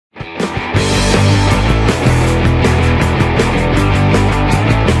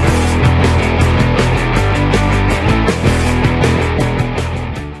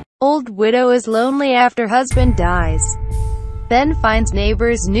old widow is lonely after husband dies. Then finds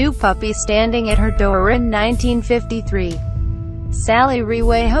neighbor's new puppy standing at her door in 1953. Sally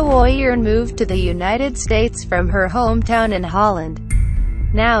Rewehooeern moved to the United States from her hometown in Holland.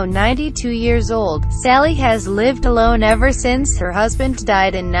 Now 92 years old, Sally has lived alone ever since her husband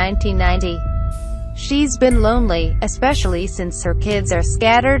died in 1990. She's been lonely, especially since her kids are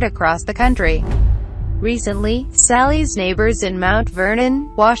scattered across the country. Recently, Sally's neighbors in Mount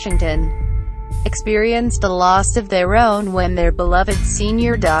Vernon, Washington, experienced a loss of their own when their beloved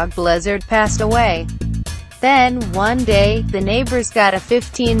senior dog Blizzard passed away. Then, one day, the neighbors got a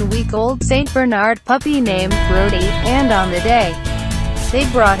 15-week-old St. Bernard puppy named Brody, and on the day they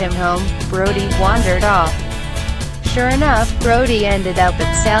brought him home, Brody wandered off. Sure enough, Brody ended up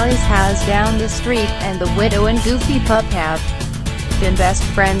at Sally's house down the street, and the widow and goofy pup have been best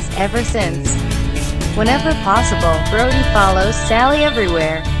friends ever since. Whenever possible, Brody follows Sally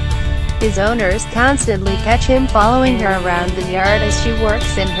everywhere. His owners constantly catch him following her around the yard as she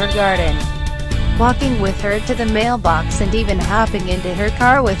works in her garden, walking with her to the mailbox and even hopping into her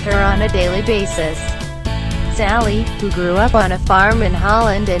car with her on a daily basis. Sally, who grew up on a farm in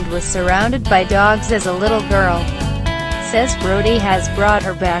Holland and was surrounded by dogs as a little girl, says Brody has brought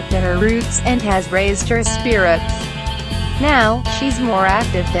her back to her roots and has raised her spirits. Now, she's more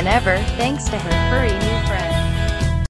active than ever, thanks to her furry new